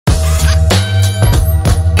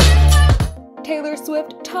Taylor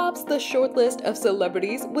Swift tops the shortlist of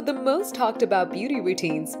celebrities with the most talked about beauty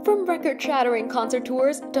routines. From record-shattering concert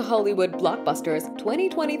tours to Hollywood blockbusters,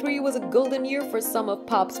 2023 was a golden year for some of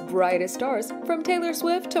pop's brightest stars, from Taylor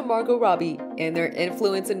Swift to Margot Robbie, and their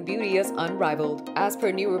influence in beauty is unrivaled. As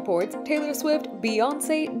per new reports, Taylor Swift,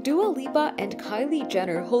 Beyonce, Dua Lipa, and Kylie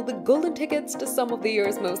Jenner hold the golden tickets to some of the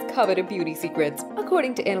year's most coveted beauty secrets.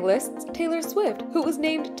 According to analysts, Taylor Swift, who was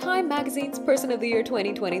named Time Magazine's Person of the Year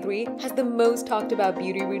 2023, has the most talked about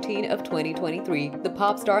beauty routine of 2023. The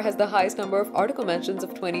pop star has the highest number of article mentions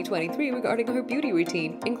of 2023 regarding her beauty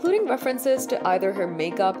routine, including references to either her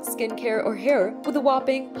makeup, skincare, or hair, with a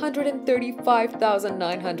whopping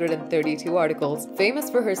 135,932 articles.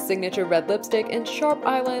 Famous for her signature red lipstick and sharp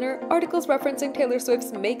eyeliner, articles referencing Taylor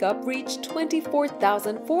Swift's makeup reached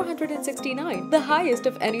 24,469, the highest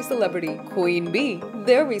of any celebrity. Queen Bee.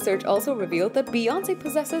 Their research also revealed that Beyonce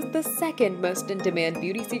possesses the second most in-demand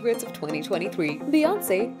beauty secrets of 2023.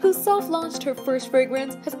 Beyonce, who soft-launched her first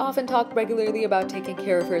fragrance, has often talked regularly about taking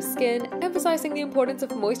care of her skin, emphasizing the importance of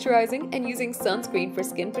moisturizing and using sunscreen for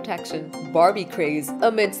skin protection. Barbie craze.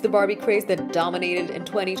 Amidst the Barbie craze that dominated in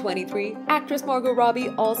 2023, actress Margot Robbie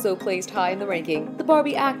also placed high in the ranking. The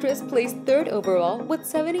Barbie actress placed third overall with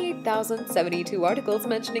 78,072 articles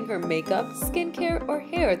mentioning her makeup, skincare, or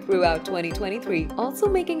hair throughout 2023, also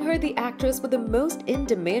making her the actress with the most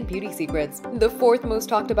in-demand beauty secrets. The fourth most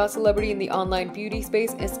talked about celebrity in the online beauty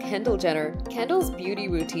space is Kendall Jenner. Kendall's beauty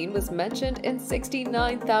routine was mentioned in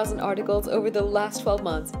 69,000 articles over the last 12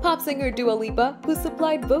 months. Pop singer Dua Lipa, who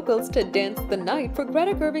supplied vocals to Dance the Night for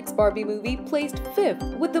Greta Gerwig's Barbie movie, placed fifth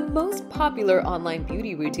with the most popular online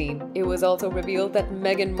beauty routine. It was also revealed that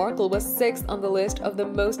Meghan Markle was sixth on the list of the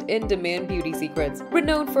most in-demand beauty secrets.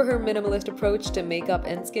 Renowned for her minimalist approach to makeup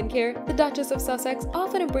and skincare, the Duchess of Sussex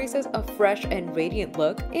often embraces a fresh and radiant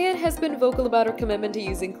look and has been vocal about her commitment to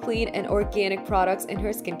using clean and organic products in her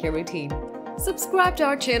skincare routine. Subscribe to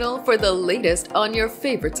our channel for the latest on your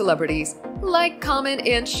favorite celebrities. Like, comment,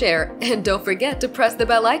 and share, and don't forget to press the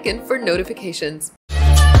bell icon for notifications.